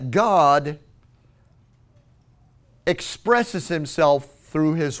that God expresses himself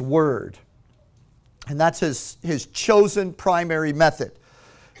through his word. And that's his chosen primary method.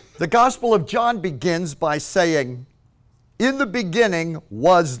 The Gospel of John begins by saying, in the beginning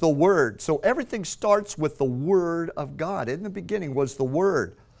was the Word. So everything starts with the Word of God. In the beginning was the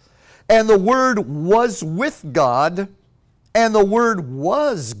Word. And the Word was with God, and the Word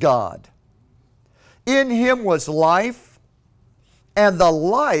was God. In him was life, and the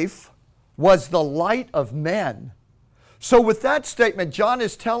life was the light of men. So with that statement, John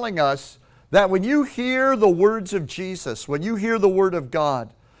is telling us that when you hear the words of Jesus, when you hear the Word of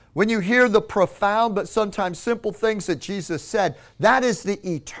God, when you hear the profound but sometimes simple things that Jesus said, that is the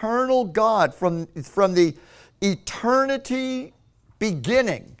eternal God from the eternity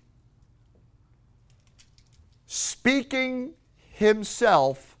beginning, speaking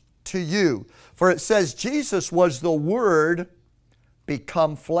himself to you. For it says Jesus was the Word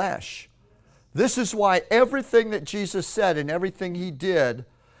become flesh. This is why everything that Jesus said and everything he did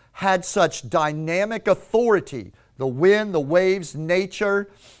had such dynamic authority. The wind, the waves,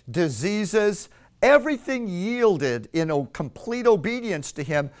 nature, diseases, everything yielded in a complete obedience to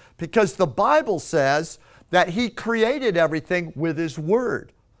him, because the Bible says that he created everything with his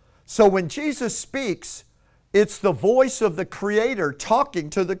word. So when Jesus speaks, it's the voice of the Creator talking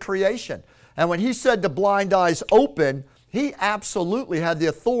to the creation. And when he said to blind eyes open, he absolutely had the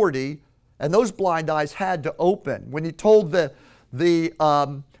authority, and those blind eyes had to open. When he told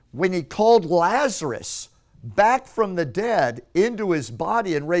when he called Lazarus back from the dead into his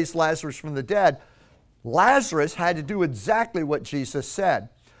body and raised Lazarus from the dead, Lazarus had to do exactly what Jesus said.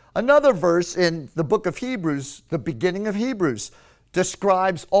 Another verse in the book of Hebrews, the beginning of Hebrews,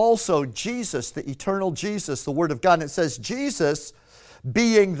 describes also Jesus, the eternal Jesus, the Word of God. And it says, Jesus,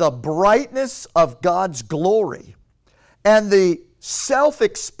 being the brightness of God's glory and the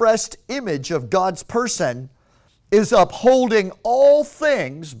self-expressed image of God's person, is upholding all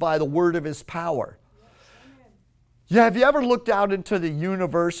things by the word of his power. Yeah, have you ever looked out into the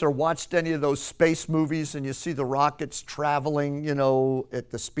universe or watched any of those space movies and you see the rockets traveling, at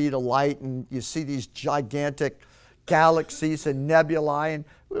the speed of light, and you see these gigantic galaxies and nebulae, and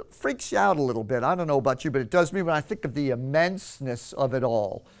it freaks you out a little bit. I don't know about you, but it does me when I think of the immenseness of it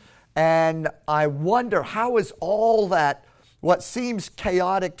all. And I wonder, how is all that, what seems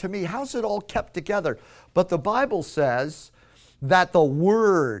chaotic to me, how's it all kept together? But the Bible says that the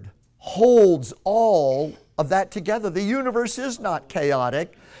Word holds all of that together. The universe is not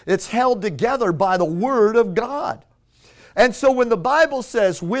chaotic. It's held together by the Word of God. And so when the Bible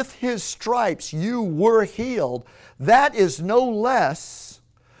says, with his stripes you were healed, that is no less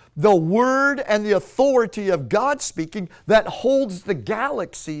the word and the authority of God speaking that holds the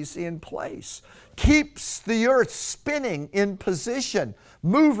galaxies in place, keeps the earth spinning in position,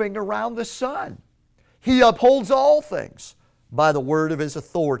 moving around the sun. He upholds all things by the word of his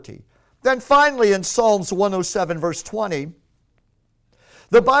authority. Then finally in Psalms 107 verse 20,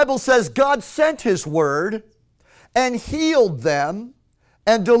 the Bible says God sent his word and healed them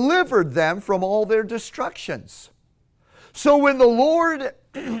and delivered them from all their destructions. So when the Lord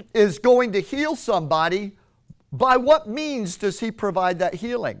is going to heal somebody, by what means does he provide that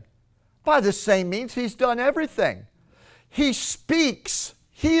healing? By the same means he's done everything. He speaks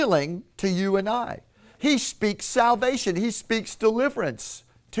healing to you and I. He speaks salvation. He speaks deliverance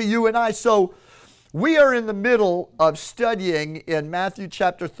to you and I. So we are in the middle of studying in Matthew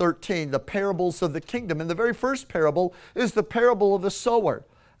chapter 13 the parables of the kingdom. And the very first parable is the parable of the sower.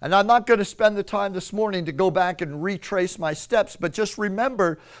 And I'm not going to spend the time this morning to go back and retrace my steps, but just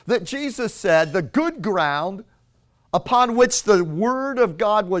remember that Jesus said the good ground upon which the word of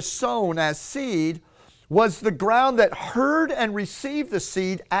God was sown as seed was the ground that heard and received the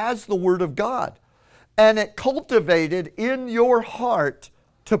seed as the word of God. And it cultivated in your heart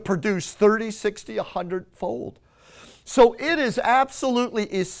to produce 30, 60, 100-fold. So it is absolutely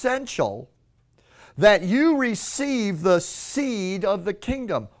essential that you receive the seed of the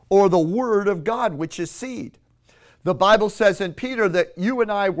kingdom, or the word of God, which is seed. The Bible says in Peter that you and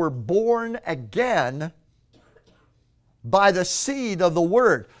I were born again by the seed of the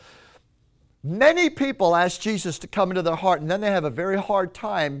word. Many people ask Jesus to come into their heart, and then they have a very hard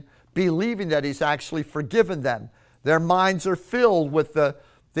time believing that he's actually forgiven them. Their minds are filled with the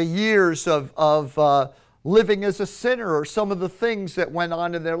years of living as a sinner, or some of the things that went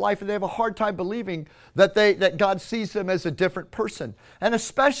on in their life, and they have a hard time believing that God sees them as a different person. And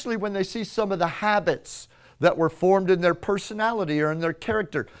especially when they see some of the habits that were formed in their personality or in their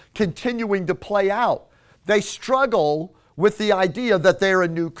character continuing to play out. They struggle with the idea that they're a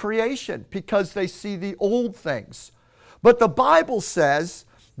new creation because they see the old things. But the Bible says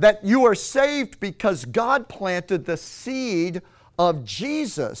that you are saved because God planted the seed of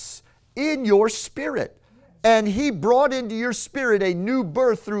Jesus in your spirit. And He brought into your spirit a new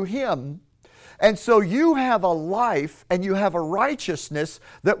birth through Him. And so you have a life and you have a righteousness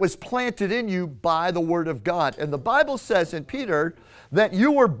that was planted in you by the Word of God. And the Bible says in Peter that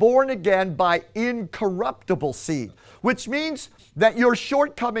you were born again by incorruptible seed, which means that your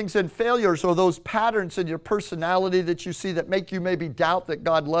shortcomings and failures, or those patterns in your personality that you see that make you maybe doubt that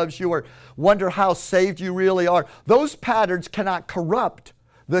God loves you or wonder how saved you really are, those patterns cannot corrupt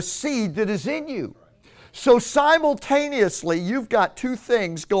the seed that is in you. So simultaneously, you've got two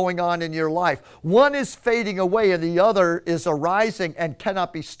things going on in your life. One is fading away and the other is arising and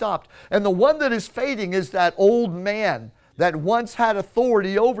cannot be stopped. And the one that is fading is that old man that once had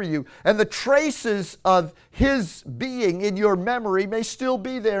authority over you. And the traces of his being in your memory may still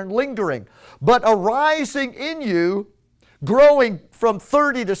be there and lingering. But arising in you, growing from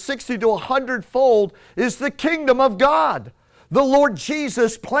 30 to 60 to 100-fold, is the kingdom of God. The Lord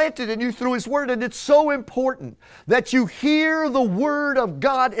Jesus planted in you through His Word, and it's so important that you hear the Word of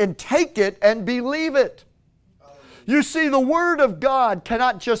God and take it and believe it. You see, the Word of God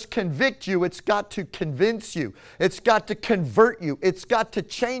cannot just convict you, it's got to convince you. It's got to convert you. It's got to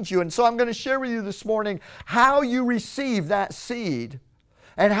change you. And so I'm going to share with you this morning how you receive that seed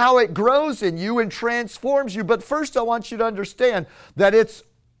and how it grows in you and transforms you. But first I want you to understand that it's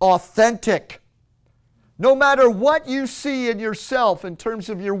authentic. No matter what you see in yourself in terms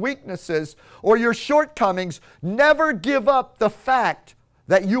of your weaknesses or your shortcomings, never give up the fact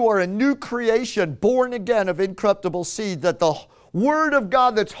that you are a new creation, born again of incorruptible seed, that the Word of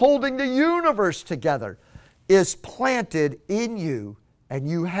God that's holding the universe together is planted in you, and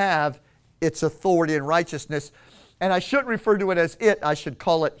you have its authority and righteousness. And I shouldn't refer to it as it, I should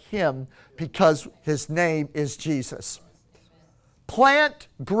call it Him, because His name is Jesus. Plant,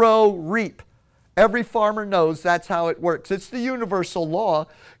 grow, reap. Every farmer knows that's how it works. It's the universal law.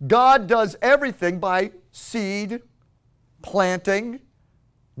 God does everything by seed, planting,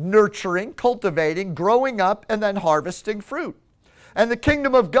 nurturing, cultivating, growing up, and then harvesting fruit. And the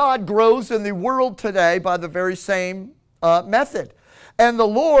kingdom of God grows in the world today by the very same method. And the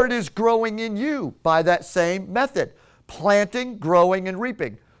Lord is growing in you by that same method. Planting, growing, and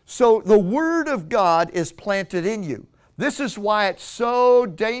reaping. So the Word of God is planted in you. This is why it's so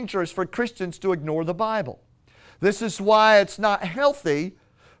dangerous for Christians to ignore the Bible. This is why it's not healthy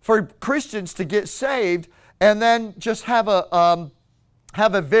for Christians to get saved and then just have a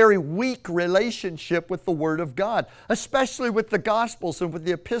very weak relationship with the Word of God, especially with the Gospels and with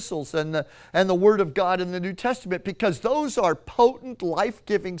the epistles and the Word of God in the New Testament, because those are potent,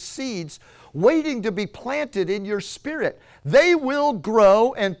 life-giving seeds waiting to be planted in your spirit. They will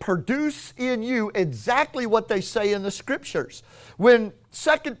grow and produce in you exactly what they say in the Scriptures. When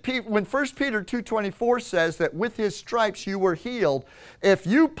 1 Peter 2:24 says that with His stripes you were healed, if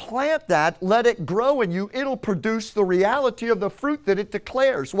you plant that, let it grow in you, it'll produce the reality of the fruit that it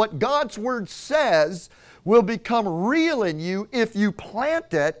declares. What God's Word says will become real in you if you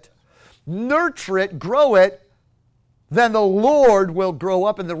plant it, nurture it, grow it, then the Lord will grow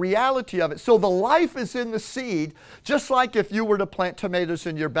up in the reality of it. So the life is in the seed, just like if you were to plant tomatoes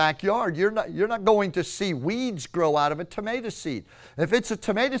in your backyard. You're not going to see weeds grow out of a tomato seed. If it's a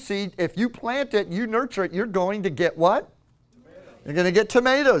tomato seed, if you plant it, you nurture it, you're going to get what? Tomatoes. You're going to get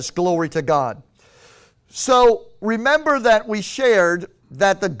tomatoes, glory to God. So remember that we shared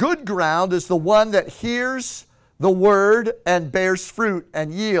that the good ground is the one that hears the Word and bears fruit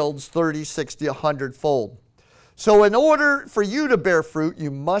and yields 30, 60, 100-fold. So in order for you to bear fruit, you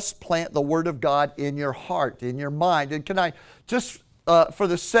must plant the Word of God in your heart, in your mind. And can I just, for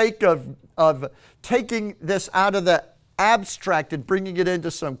the sake of taking this out of the abstract and bringing it into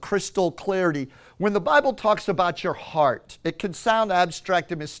some crystal clarity, when the Bible talks about your heart, it can sound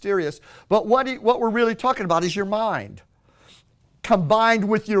abstract and mysterious, but what we're really talking about is your mind, combined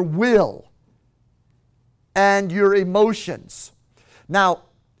with your will and your emotions. Now,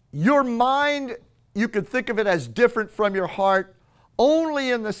 your mind, you could think of it as different from your heart only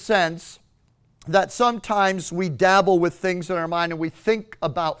in the sense that sometimes we dabble with things in our mind and we think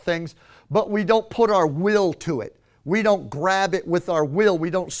about things, but we don't put our will to it. We don't grab it with our will. We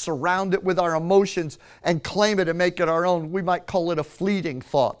don't surround it with our emotions and claim it and make it our own. We might call it a fleeting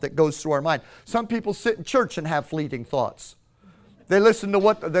thought that goes through our mind. Some people sit in church and have fleeting thoughts. They listen to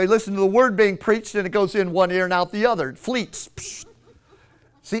the word being preached and it goes in one ear and out the other. It fleets. Psh.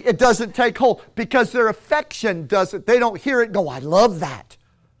 See, it doesn't take hold because their affection doesn't. They don't hear it and go, I love that.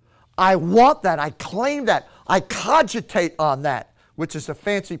 I want that. I claim that. I cogitate on that, which is a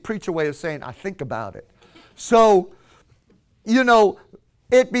fancy preacher way of saying I think about it. So,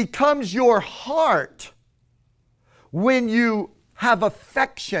 It becomes your heart when you have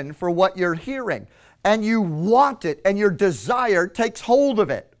affection for what you're hearing, and you want it, and your desire takes hold of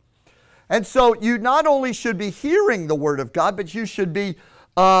it. And so you not only should be hearing the Word of God, but you should be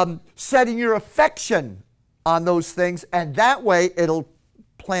setting your affection on those things, and that way it'll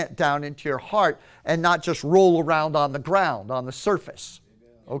plant down into your heart and not just roll around on the ground, on the surface.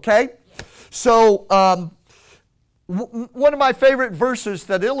 Okay? So one of my favorite verses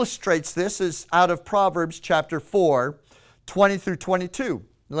that illustrates this is out of Proverbs chapter 4, 20 through 22.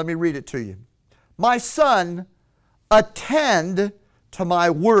 Let me read it to you. My son, attend to my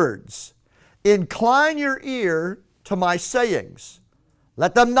words. Incline your ear to my sayings.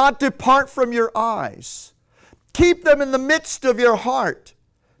 Let them not depart from your eyes. Keep them in the midst of your heart,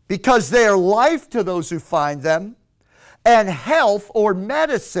 because they are life to those who find them, and health or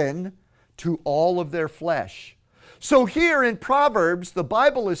medicine to all of their flesh. So here in Proverbs, the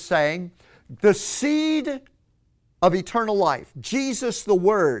Bible is saying the seed of eternal life, Jesus the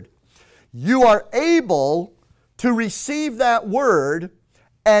Word, you are able to receive that Word,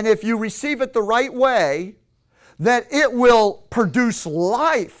 and if you receive it the right way, that it will produce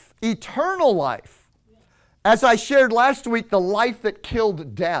life, eternal life. As I shared last week, the life that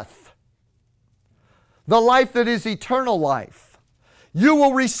killed death. The life that is eternal life. You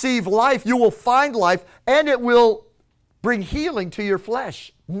will receive life, you will find life, and it will bring healing to your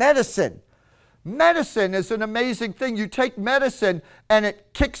flesh. Medicine. Medicine is an amazing thing. You take medicine and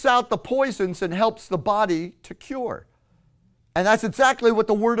it kicks out the poisons and helps the body to cure. And that's exactly what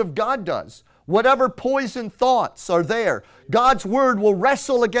the Word of God does. Whatever poison thoughts are there, God's Word will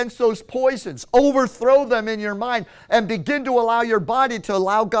wrestle against those poisons, overthrow them in your mind, and begin to allow your body to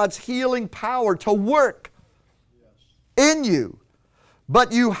allow God's healing power to work in you.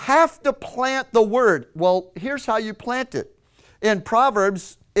 But you have to plant the Word. Well, here's how you plant it. In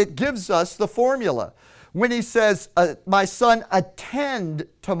Proverbs, it gives us the formula. When he says, my son, attend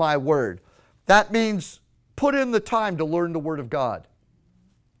to my Word, that means put in the time to learn the Word of God.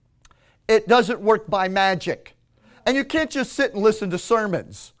 It doesn't work by magic. And you can't just sit and listen to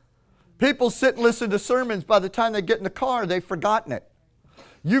sermons. People sit and listen to sermons. By the time they get in the car, they've forgotten it.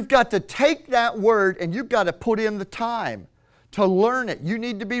 You've got to take that Word and you've got to put in the time to learn it. You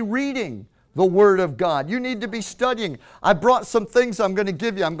need to be reading the Word of God. You need to be studying. I brought some things I'm going to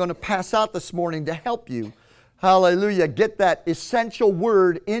give you. I'm going to pass out this morning to help you. Hallelujah. Get that essential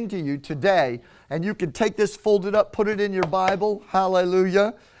Word into you today. And you can take this, fold it up, put it in your Bible.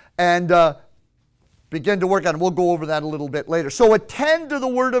 Hallelujah. And begin to work on it. We'll go over that a little bit later. So attend to the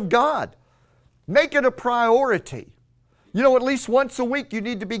Word of God. Make it a priority. You know, at least once a week you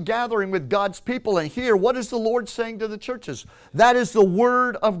need to be gathering with God's people and hear what is the Lord saying to the churches. That is the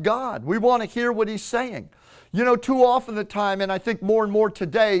Word of God. We want to hear what He's saying. You know, too often the time, and I think more and more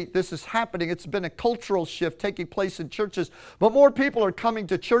today, this is happening. It's been a cultural shift taking place in churches. But more people are coming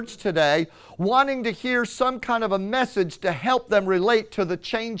to church today wanting to hear some kind of a message to help them relate to the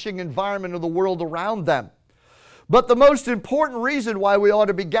changing environment of the world around them. But the most important reason why we ought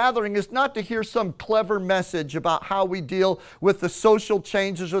to be gathering is not to hear some clever message about how we deal with the social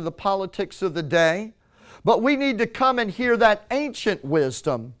changes or the politics of the day. But we need to come and hear that ancient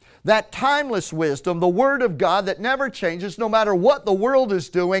wisdom, that timeless wisdom, the Word of God that never changes no matter what the world is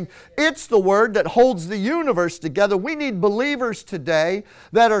doing. It's the Word that holds the universe together. We need believers today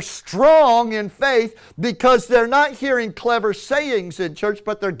that are strong in faith because they're not hearing clever sayings in church,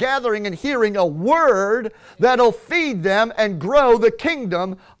 but they're gathering and hearing a Word that'll feed them and grow the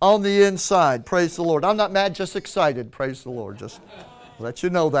kingdom on the inside. Praise the Lord. I'm not mad, just excited. Praise the Lord. Just let you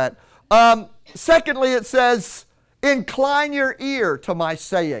know that. Secondly, it says, incline your ear to my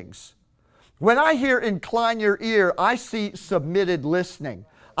sayings. When I hear incline your ear, I see submitted listening.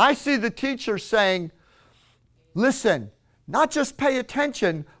 I see the teacher saying, listen, not just pay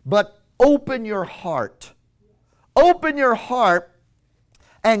attention, but open your heart. Open your heart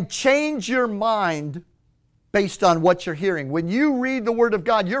and change your mind based on what you're hearing. When you read the Word of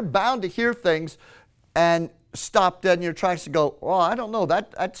God, you're bound to hear things and stop dead in your tracks and go, oh, I don't know,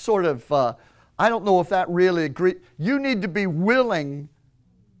 that sort of, I don't know if that really agrees. You need to be willing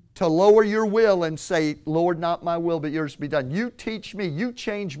to lower your will and say, Lord, not my will, but yours be done. You teach me. You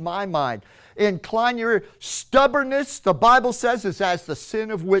change my mind. Incline your ear. Stubbornness, the Bible says, is as the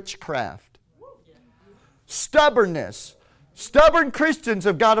sin of witchcraft. Stubbornness. Stubborn Christians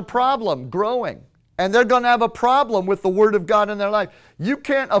have got a problem growing. And they're going to have a problem with the Word of God in their life. You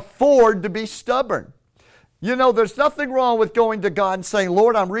can't afford to be stubborn. You know, there's nothing wrong with going to God and saying,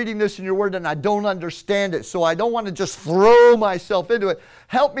 Lord, I'm reading this in your Word and I don't understand it, so I don't want to just throw myself into it.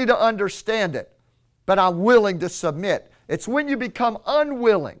 Help me to understand it. But I'm willing to submit. It's when you become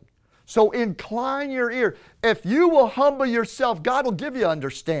unwilling. So incline your ear. If you will humble yourself, God will give you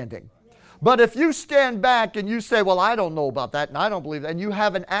understanding. But if you stand back and you say, well, I don't know about that and I don't believe that, and you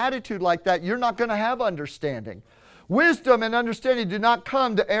have an attitude like that, you're not going to have understanding. Wisdom and understanding do not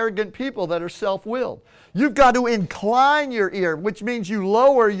come to arrogant people that are self-willed. You've got to incline your ear, which means you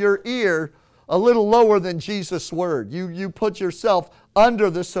lower your ear a little lower than Jesus' word. You put yourself under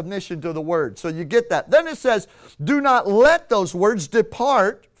the submission to the word. So you get that. Then it says, do not let those words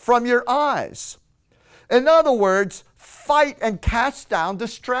depart from your eyes. In other words, fight and cast down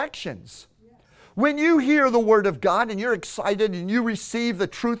distractions. When you hear the word of God and you're excited and you receive the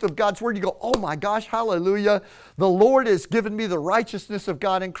truth of God's word, you go, oh my gosh, hallelujah, the Lord has given me the righteousness of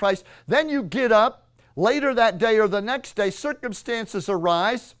God in Christ. Then you get up later that day or the next day, circumstances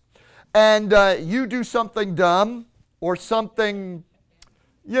arise, and you do something dumb or something,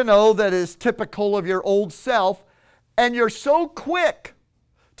 that is typical of your old self, and you're so quick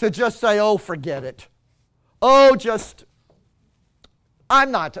to just say, oh, forget it. Oh,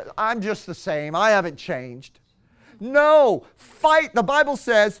 I'm just the same. I haven't changed. No, fight. The Bible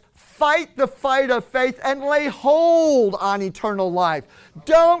says, fight the fight of faith and lay hold on eternal life.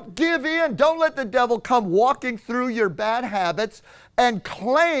 Don't give in. Don't let the devil come walking through your bad habits and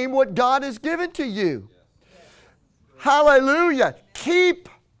claim what God has given to you. Hallelujah. Keep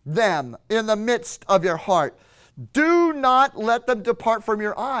them in the midst of your heart. Do not let them depart from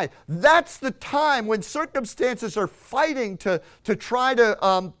your eye. That's the time when circumstances are fighting to try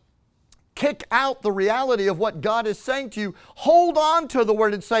to kick out the reality of what God is saying to you. Hold on to the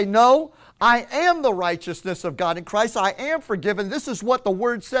word and say, no, I am the righteousness of God in Christ. I am forgiven. This is what the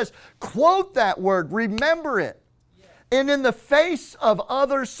word says. Quote that word. Remember it. And in the face of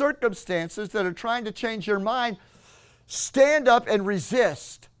other circumstances that are trying to change your mind, stand up and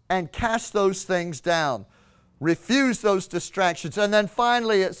resist and cast those things down. Refuse those distractions. And then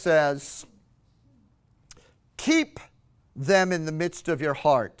finally it says, keep them in the midst of your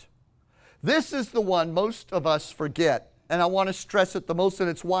heart. This is the one most of us forget. And I want to stress it the most, and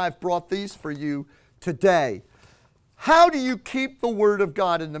it's why I've brought these for you today. How do you keep the Word of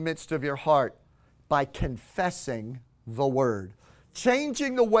God in the midst of your heart? By confessing the Word.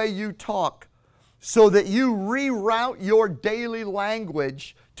 Changing the way you talk so that you reroute your daily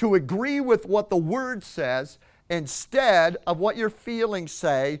language to agree with what the Word says instead of what your feelings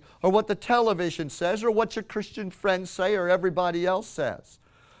say or what the television says or what your Christian friends say or everybody else says.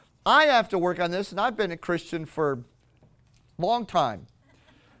 I have to work on this, and I've been a Christian for a long time.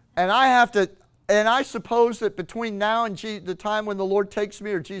 And I suppose that between now and the time when the Lord takes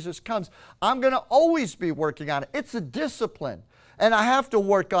me or Jesus comes, I'm going to always be working on it. It's a discipline. And I have to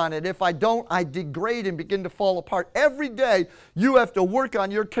work on it. If I don't, I degrade and begin to fall apart. Every day, you have to work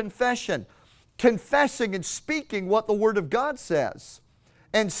on your confession. Confessing and speaking what the Word of God says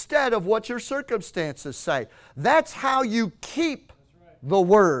instead of what your circumstances say. That's how you keep the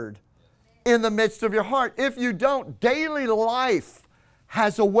Word in the midst of your heart. If you don't, daily life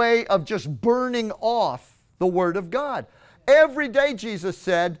has a way of just burning off the Word of God. Every day, Jesus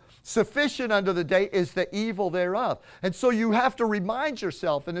said, sufficient unto the day is the evil thereof. And so you have to remind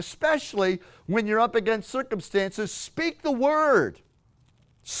yourself, and especially when you're up against circumstances, speak the Word.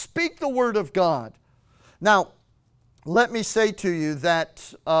 Speak the Word of God. Now, let me say to you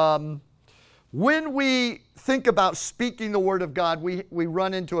that when we think about speaking the Word of God, we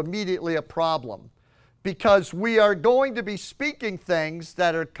run into immediately a problem, because we are going to be speaking things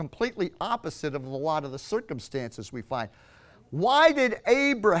that are completely opposite of a lot of the circumstances we find. Why did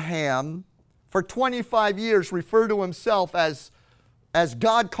Abraham, for 25 years, refer to himself as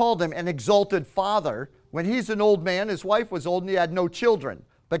God called him, an exalted father, when he's an old man, his wife was old, and he had no children?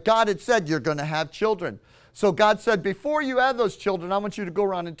 But God had said, you're going to have children. So God said, before you have those children, I want you to go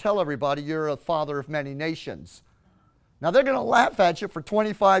around and tell everybody you're a father of many nations. Now they're going to laugh at you for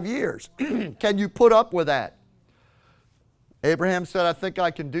 25 years. Can you put up with that? Abraham said, I think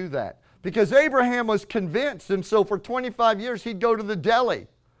I can do that. Because Abraham was convinced, and so for 25 years he'd go to the deli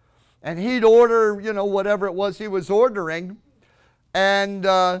and he'd order, whatever it was he was ordering. And,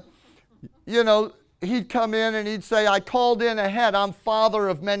 he'd come in and he'd say, I called in ahead. I'm father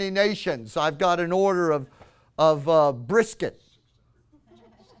of many nations. I've got an order of brisket.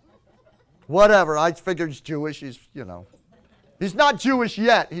 Whatever. I figured he's Jewish. He's not Jewish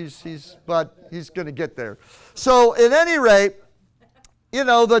yet. But he's going to get there. So at any rate,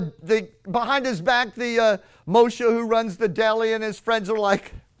 the behind his back, the Moshe who runs the deli and his friends are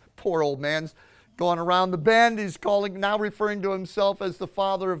like, poor old man's going around the bend. He's now referring to himself as the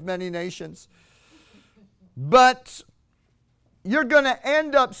father of many nations. But you're going to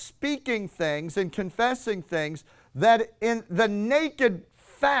end up speaking things and confessing things that in the naked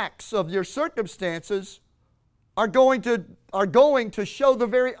facts of your circumstances are going to show the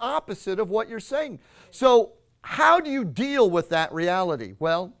very opposite of what you're saying. So how do you deal with that reality?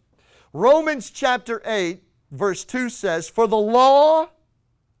 Well, Romans chapter 8, verse 2 says, "For the law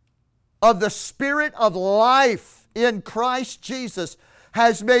of the Spirit of life in Christ Jesus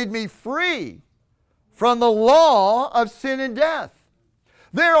has made me free from the law of sin and death."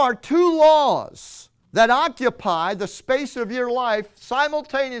 There are two laws that occupy the space of your life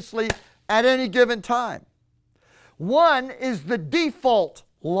simultaneously at any given time. One is the default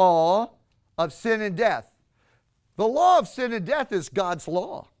law of sin and death. The law of sin and death is God's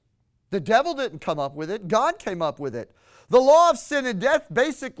law. The devil didn't come up with it. God came up with it. The law of sin and death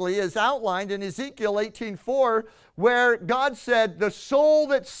basically is outlined in Ezekiel 18:4, where God said, "The soul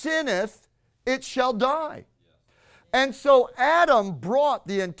that sinneth, it shall die." And so Adam brought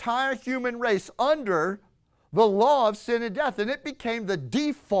the entire human race under the law of sin and death, and it became the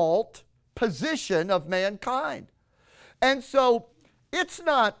default position of mankind. And so it's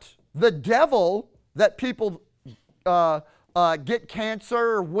not the devil that people get cancer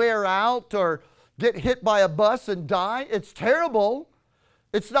or wear out or get hit by a bus and die. It's terrible.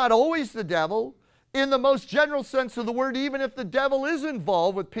 It's not always the devil. In the most general sense of the word, even if the devil is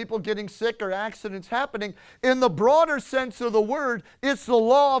involved with people getting sick or accidents happening, in the broader sense of the word, it's the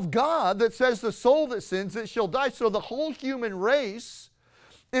law of God that says the soul that sins, it shall die. So the whole human race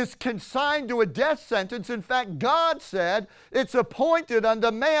is consigned to a death sentence. In fact, God said it's appointed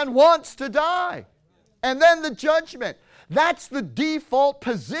unto man once to die. And then the judgment. That's the default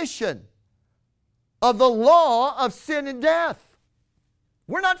position of the law of sin and death.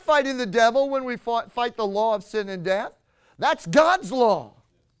 We're not fighting the devil when we fight the law of sin and death. That's God's law.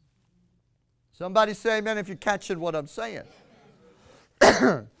 Somebody say amen if you're catching what I'm saying.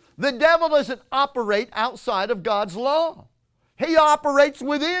 The devil doesn't operate outside of God's law. He operates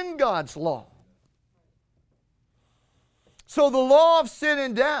within God's law. So the law of sin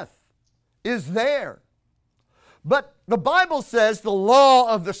and death is there. But the Bible says the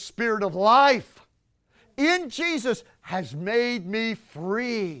law of the Spirit of life in Jesus has made me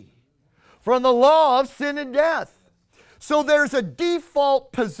free from the law of sin and death. So there's a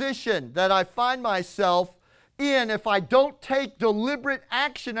default position that I find myself in if I don't take deliberate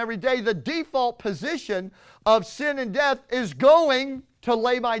action every day. The default position of sin and death is going to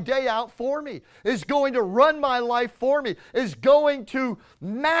lay my day out for me, is going to run my life for me, is going to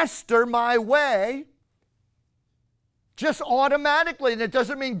master my way just automatically. And it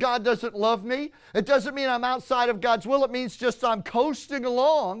doesn't mean God doesn't love me. It doesn't mean I'm outside of God's will. It means just I'm coasting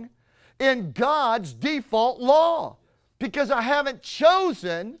along in God's default law because I haven't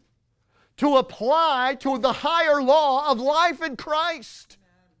chosen to apply to the higher law of life in Christ.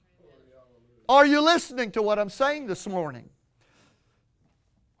 Are you listening to what I'm saying this morning?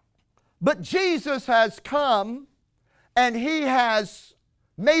 But Jesus has come and He has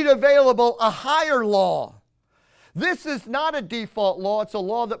made available a higher law. This is not a default law. It's a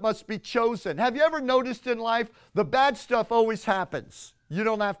law that must be chosen. Have you ever noticed in life the bad stuff always happens? You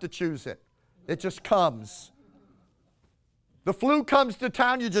don't have to choose it. It just comes. The flu comes to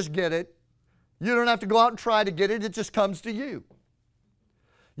town, you just get it. You don't have to go out and try to get it. It just comes to you.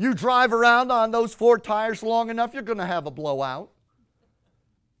 You drive around on those 4 tires long enough, you're going to have a blowout.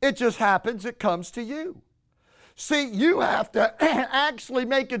 It just happens. It comes to you. See, you have to actually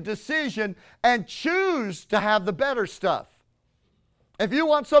make a decision and choose to have the better stuff. If you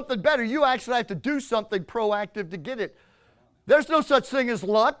want something better, you actually have to do something proactive to get it. There's no such thing as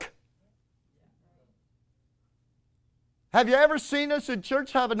luck. Have you ever seen us in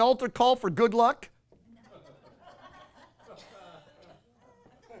church have an altar call for good luck?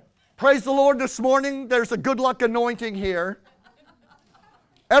 Praise the Lord this morning. There's a good luck anointing here.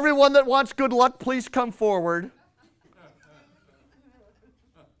 Everyone that wants good luck, please come forward.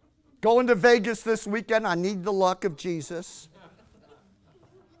 Going to Vegas this weekend, I need the luck of Jesus.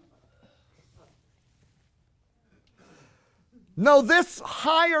 No, this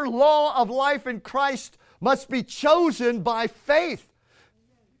higher law of life in Christ must be chosen by faith.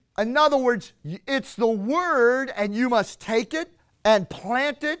 In other words, it's the Word, and you must take it and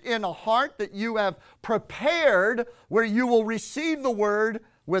plant it in a heart that you have prepared, where you will receive the Word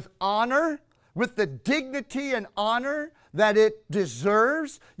with honor, with the dignity and honor that it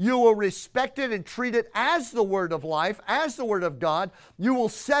deserves. You will respect it and treat it as the Word of life, as the Word of God. You will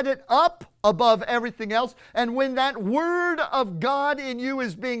set it up above everything else. And when that Word of God in you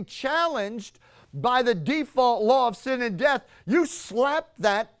is being challenged by the default law of sin and death, you slap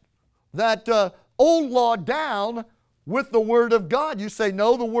that old law down with the Word of God. You say,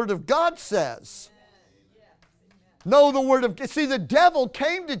 no, the Word of God says. Know the Word of God. See, the devil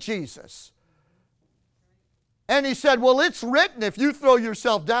came to Jesus. And he said, well, it's written, if you throw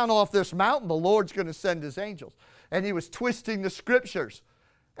yourself down off this mountain, the Lord's going to send his angels. And he was twisting the scriptures.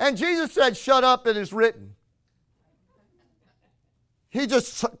 And Jesus said, shut up, it is written. He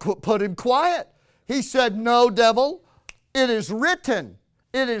just put him quiet. He said, no, devil, it is written.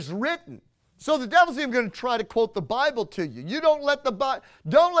 It is written. So the devil's even going to try to quote the Bible to you. You don't let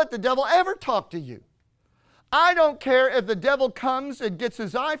the devil ever talk to you. I don't care if the devil comes and gets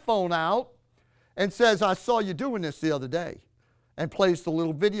his iPhone out and says, I saw you doing this the other day, and plays the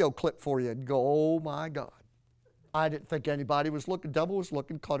little video clip for you and go, oh my God. I didn't think anybody was looking. The devil was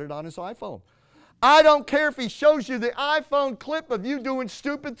looking, caught it on his iPhone. I don't care if he shows you the iPhone clip of you doing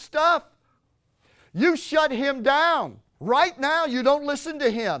stupid stuff. You shut him down. Right now, you don't listen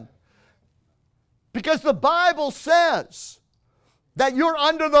to him. Because the Bible says that you're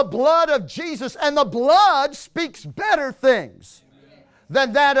under the blood of Jesus, and the blood speaks better things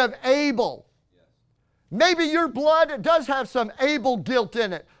than that of Abel. Maybe your blood does have some Abel guilt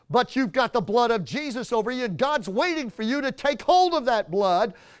in it, but you've got the blood of Jesus over you, and God's waiting for you to take hold of that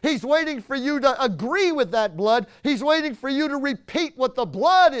blood. He's waiting for you to agree with that blood. He's waiting for you to repeat what the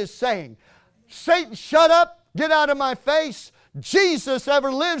blood is saying. Satan, shut up, get out of my face. Jesus ever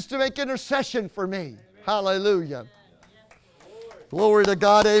lives to make intercession for me. Amen. Hallelujah. Glory to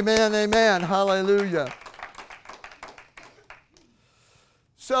God, amen, amen, hallelujah.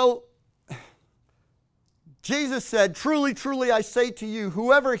 So, Jesus said, truly, truly, I say to you,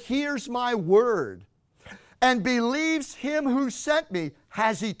 whoever hears my word and believes him who sent me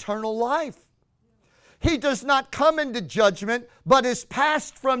has eternal life. He does not come into judgment, but is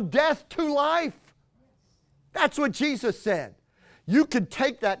passed from death to life. That's what Jesus said. You can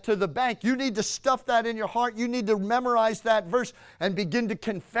take that to the bank. You need to stuff that in your heart. You need to memorize that verse and begin to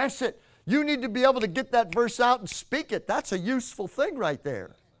confess it. You need to be able to get that verse out and speak it. That's a useful thing right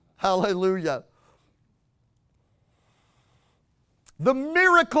there. Hallelujah. The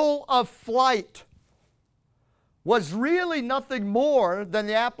miracle of flight was really nothing more than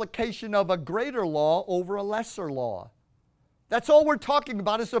the application of a greater law over a lesser law. That's all we're talking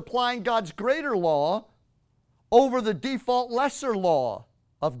about, is applying God's greater law over the default lesser law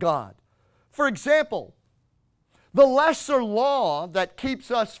of God. For example, the lesser law that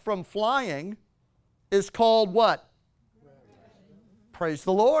keeps us from flying is called what? Praise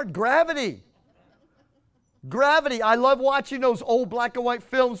the Lord, gravity. Gravity. I love watching those old black and white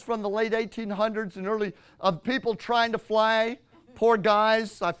films from the late 1800s and early of people trying to fly. Poor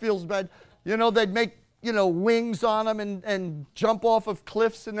guys. I feel bad. You know, they'd make, wings on them and jump off of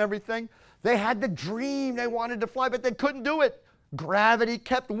cliffs and everything. They had the dream. They wanted to fly, but they couldn't do it. Gravity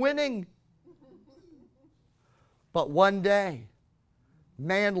kept winning. But one day,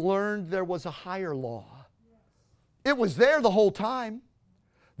 man learned there was a higher law. It was there the whole time.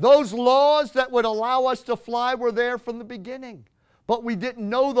 Those laws that would allow us to fly were there from the beginning. But we didn't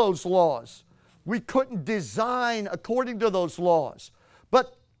know those laws. We couldn't design according to those laws.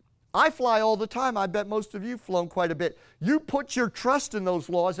 But I fly all the time. I bet most of you have flown quite a bit. You put your trust in those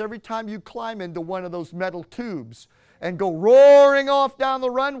laws every time you climb into one of those metal tubes and go roaring off down the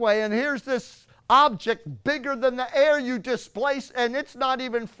runway, and here's this object bigger than the air you displace, and it's not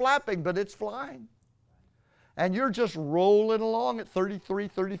even flapping, but it's flying. And you're just rolling along at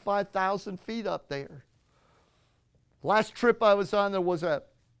 35,000 feet up there. Last trip I was on, there was a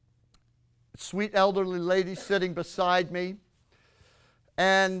sweet elderly lady sitting beside me.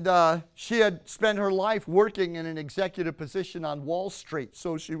 And she had spent her life working in an executive position on Wall Street.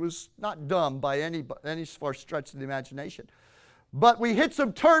 So she was not dumb by any far stretch of the imagination. But we hit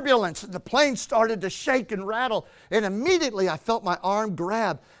some turbulence, and the plane started to shake and rattle, and immediately I felt my arm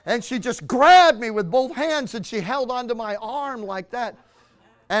grab, and she just grabbed me with both hands, and she held onto my arm like that,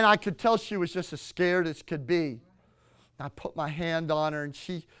 and I could tell she was just as scared as could be. I put my hand on her, and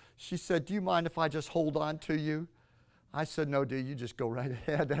she said, do you mind if I just hold on to you? I said, no, dude, you just go right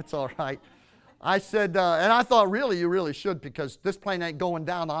ahead, that's all right. I said, and I thought, really, you really should, because this plane ain't going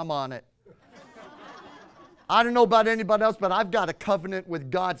down, I'm on it. I don't know about anybody else, but I've got a covenant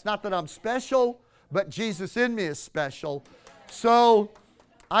with God. It's not that I'm special, but Jesus in me is special. So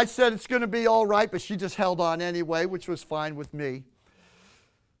I said it's going to be all right, but she just held on anyway, which was fine with me.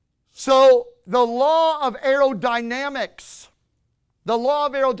 So the law of aerodynamics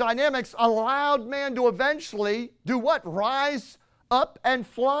allowed man to eventually do what? Rise up and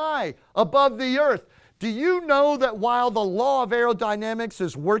fly above the earth. Do you know that while the law of aerodynamics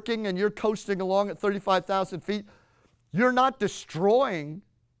is working and you're coasting along at 35,000 feet, you're not destroying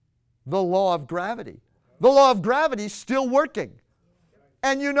the law of gravity? The law of gravity is still working.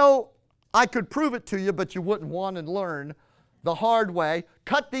 And I could prove it to you, but you wouldn't want to learn the hard way.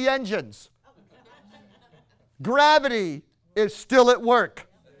 Cut the engines. Gravity is still at work.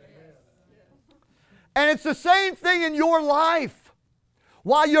 And it's the same thing in your life.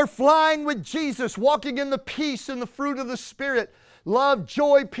 While you're flying with Jesus, walking in the peace and the fruit of the Spirit, love,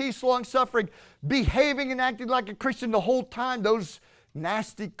 joy, peace, long-suffering, behaving and acting like a Christian the whole time, those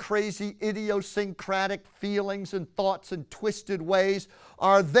nasty, crazy, idiosyncratic feelings and thoughts and twisted ways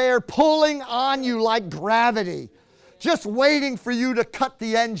are there pulling on you like gravity, just waiting for you to cut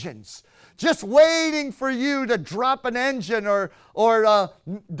the engines, just waiting for you to drop an engine or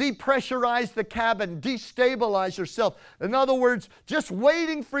depressurize the cabin, destabilize yourself. In other words, just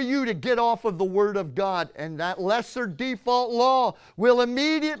waiting for you to get off of the Word of God, and that lesser default law will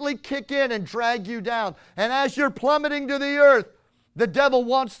immediately kick in and drag you down. And as you're plummeting to the earth, the devil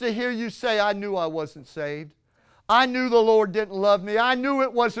wants to hear you say, I knew I wasn't saved. I knew the Lord didn't love me. I knew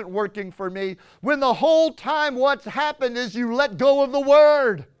it wasn't working for me. When the whole time what's happened is you let go of the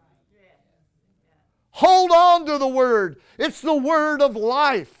Word. Hold on to the Word. It's the Word of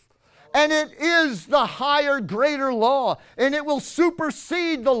life. And it is the higher, greater law. And it will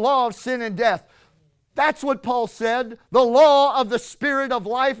supersede the law of sin and death. That's what Paul said. The law of the Spirit of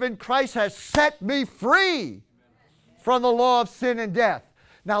life in Christ has set me free from the law of sin and death.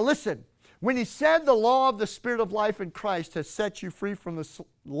 Now listen, when he said the law of the Spirit of life in Christ has set you free from the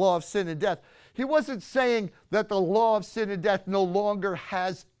law of sin and death, he wasn't saying that the law of sin and death no longer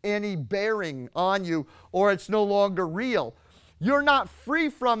has any bearing on you or it's no longer real. You're not free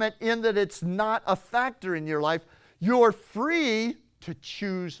from it in that it's not a factor in your life. You're free to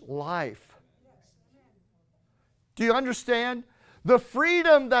choose life. Do you understand? The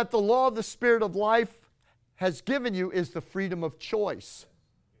freedom that the law of the Spirit of life has given you is the freedom of choice,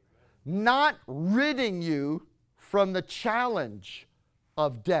 not ridding you from the challenge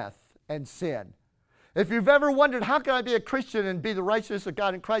of death and sin. If you've ever wondered, how can I be a Christian and be the righteousness of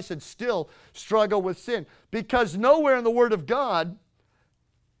God in Christ and still struggle with sin? Because nowhere in the Word of God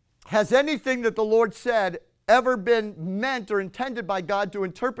has anything that the Lord said ever been meant or intended by God to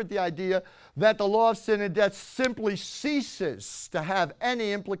interpret the idea that the law of sin and death simply ceases to have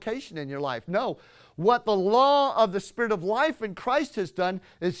any implication in your life. No. What the law of the Spirit of life in Christ has done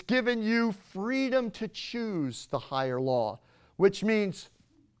is given you freedom to choose the higher law, which means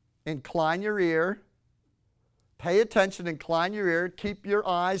incline your ear, pay attention, incline your ear, keep your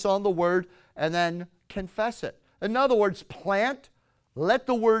eyes on the Word, and then confess it. In other words, plant, let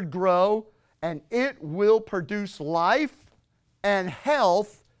the Word grow, and it will produce life and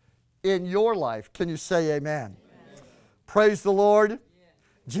health in your life. Can you say amen? Praise the Lord.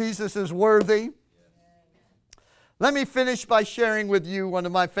 Jesus is worthy. Let me finish by sharing with you one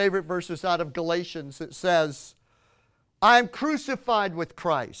of my favorite verses out of Galatians. It says, I am crucified with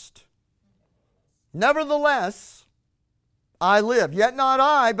Christ. Nevertheless, I live. Yet not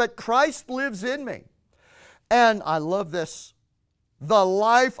I, but Christ lives in me. And I love this. The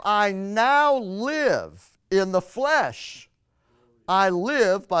life I now live in the flesh, I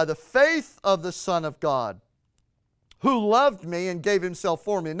live by the faith of the Son of God, who loved me and gave Himself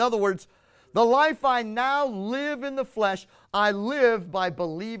for me. In other words, the life I now live in the flesh, I live by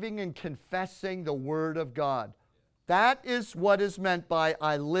believing and confessing the Word of God. That is what is meant by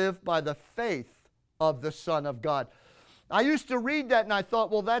I live by the faith of the Son of God. I used to read that and I thought,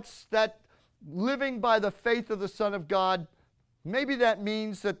 well, that's living by the faith of the Son of God. Maybe that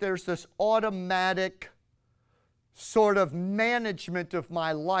means that there's this automatic sort of management of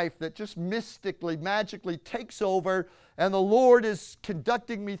my life that just mystically, magically takes over, and the Lord is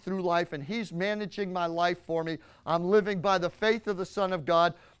conducting me through life and He's managing my life for me. I'm living by the faith of the Son of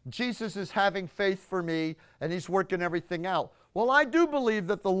God. Jesus is having faith for me and He's working everything out. Well, I do believe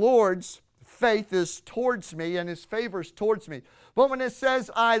that the Lord's faith is towards me and His favor is towards me. But when it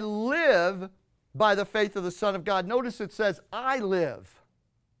says I live by the faith of the Son of God, notice it says I live.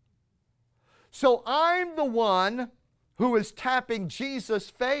 So I'm the one who is tapping Jesus'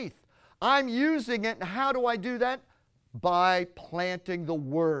 faith. I'm using it, and how do I do that? By planting the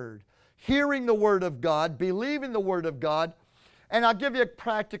Word, hearing the Word of God, believing the Word of God. And I'll give you a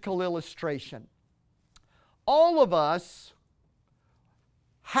practical illustration. All of us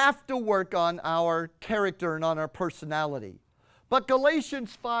have to work on our character and on our personality. But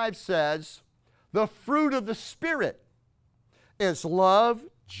Galatians 5 says, the fruit of the Spirit is love,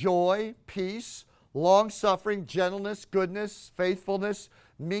 joy, peace, long-suffering, gentleness, goodness, faithfulness,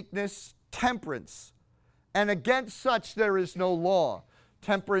 meekness, temperance. And against such there is no law.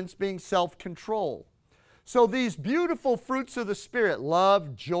 Temperance being self-control. So these beautiful fruits of the Spirit,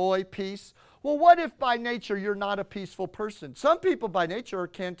 love, joy, peace, Well, what if by nature you're not a peaceful person? Some people by nature are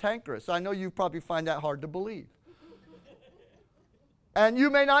cantankerous. I know you probably find that hard to believe. And you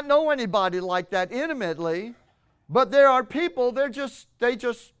may not know anybody like that intimately, but there are people, they just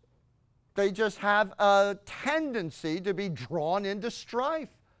have a tendency to be drawn into strife.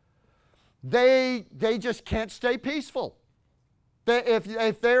 They just can't stay peaceful.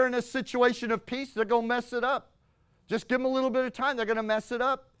 If they're in a situation of peace, they're going to mess it up. Just give them a little bit of time, they're going to mess it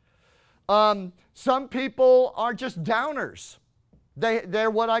up. Some people are just downers. They're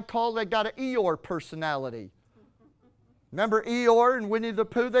what I call, they got an Eeyore personality. Remember Eeyore and Winnie the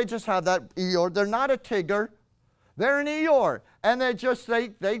Pooh? They just have that Eeyore. They're not a Tigger. They're an Eeyore. And they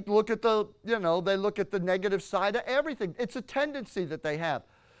look at the, they look at the negative side of everything. It's a tendency that they have.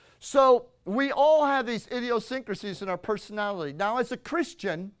 So we all have these idiosyncrasies in our personality. Now, as a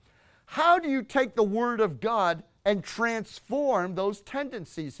Christian, how do you take the Word of God and transform those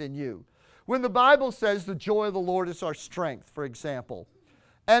tendencies in you? When the Bible says the joy of the Lord is our strength, for example,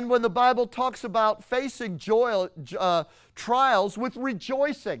 and when the Bible talks about facing trials with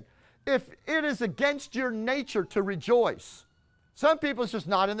rejoicing, if it is against your nature to rejoice, some people it's just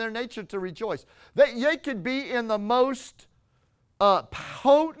not in their nature to rejoice. They could be in the most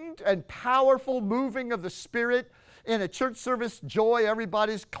potent and powerful moving of the Spirit in a church service, joy,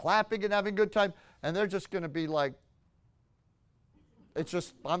 everybody's clapping and having a good time, and they're just going to be like, it's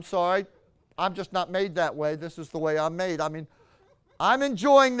just, I'm sorry, I'm just not made that way. This is the way I'm made. I mean, I'm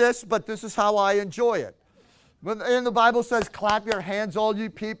enjoying this, but this is how I enjoy it. And the Bible says, clap your hands, all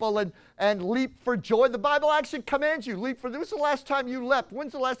you people, and leap for joy. The Bible actually commands you, leap for joy. When's the last time you leapt?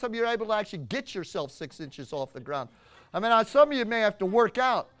 When's the last time you were able to actually get yourself 6 inches off the ground? I mean, some of you may have to work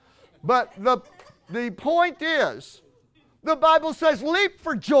out. But the point is, the Bible says, leap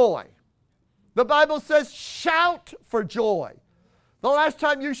for joy. The Bible says, shout for joy. The last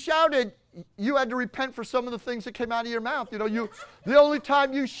time you shouted, you had to repent for some of the things that came out of your mouth. The only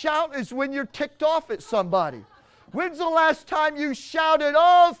time you shout is when you're ticked off at somebody. When's the last time you shouted,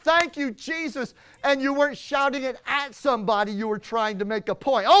 oh, thank you, Jesus, and you weren't shouting it at somebody, you were trying to make a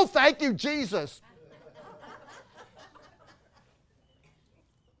point. Oh, thank you, Jesus.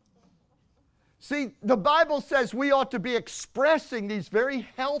 See, the Bible says we ought to be expressing these very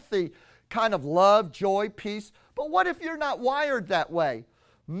healthy kind of love, joy, peace. But what if you're not wired that way?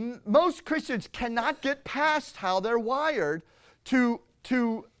 Most Christians cannot get past how they're wired to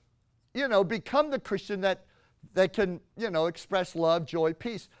become the Christian that they can, express love, joy,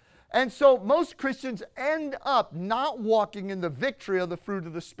 peace. And so most Christians end up not walking in the victory of the fruit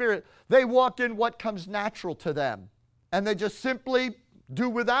of the Spirit. They walk in what comes natural to them. And they just simply do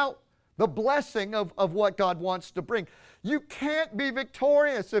without the blessing of what God wants to bring. You can't be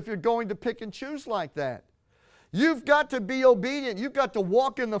victorious if you're going to pick and choose like that. You've got to be obedient. You've got to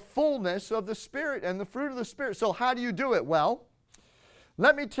walk in the fullness of the Spirit and the fruit of the Spirit. So how do you do it? Well,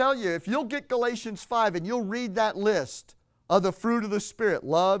 let me tell you, if you'll get Galatians 5 and you'll read that list of the fruit of the Spirit,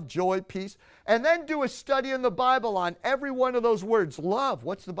 love, joy, peace, and then do a study in the Bible on every one of those words. Love,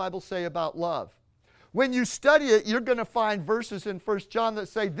 what's the Bible say about love? When you study it, you're going to find verses in 1 John that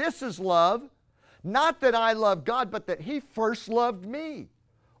say, this is love, not that I love God, but that He first loved me.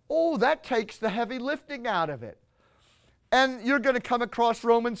 Oh, that takes the heavy lifting out of it. And you're going to come across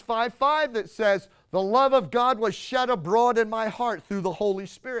Romans 5:5 that says, the love of God was shed abroad in my heart through the Holy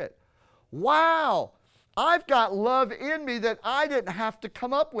Spirit. Wow! I've got love in me that I didn't have to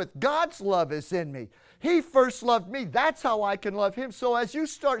come up with. God's love is in me. He first loved me. That's how I can love Him. So as you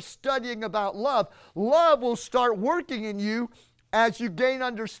start studying about love, love will start working in you. As you gain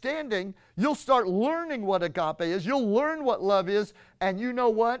understanding, you'll start learning what agape is. You'll learn what love is. And you know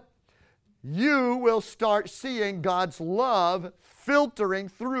what? You will start seeing God's love filtering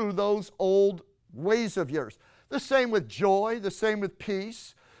through those old ways of yours. The same with joy, the same with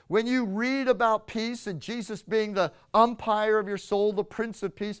peace. When you read about peace and Jesus being the umpire of your soul, the Prince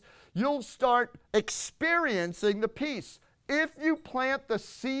of Peace, you'll start experiencing the peace. If you plant the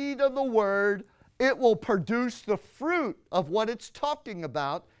seed of the Word, it will produce the fruit of what it's talking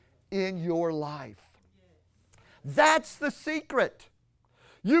about in your life. That's the secret.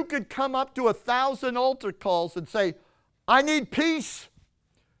 You could come up to 1,000 altar calls and say, I need peace.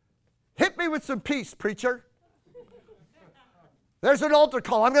 Hit me with some peace, preacher. There's an altar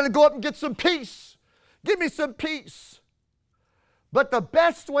call. I'm going to go up and get some peace. Give me some peace. But the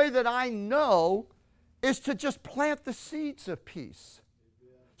best way that I know is to just plant the seeds of peace.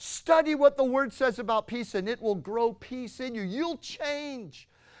 Study what the Word says about peace, and it will grow peace in you. You'll change.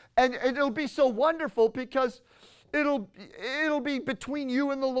 And it'll be so wonderful because it'll be between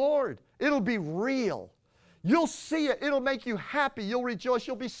you and the Lord. It'll be real. You'll see it. It'll make you happy. You'll rejoice.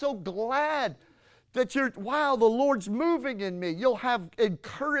 You'll be so glad that wow, the Lord's moving in me. You'll have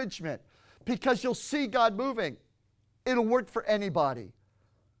encouragement because you'll see God moving. It'll work for anybody.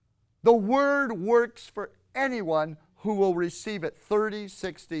 The Word works for anyone who will receive it 30,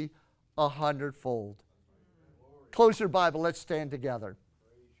 60, 100-fold. Close your Bible. Let's stand together.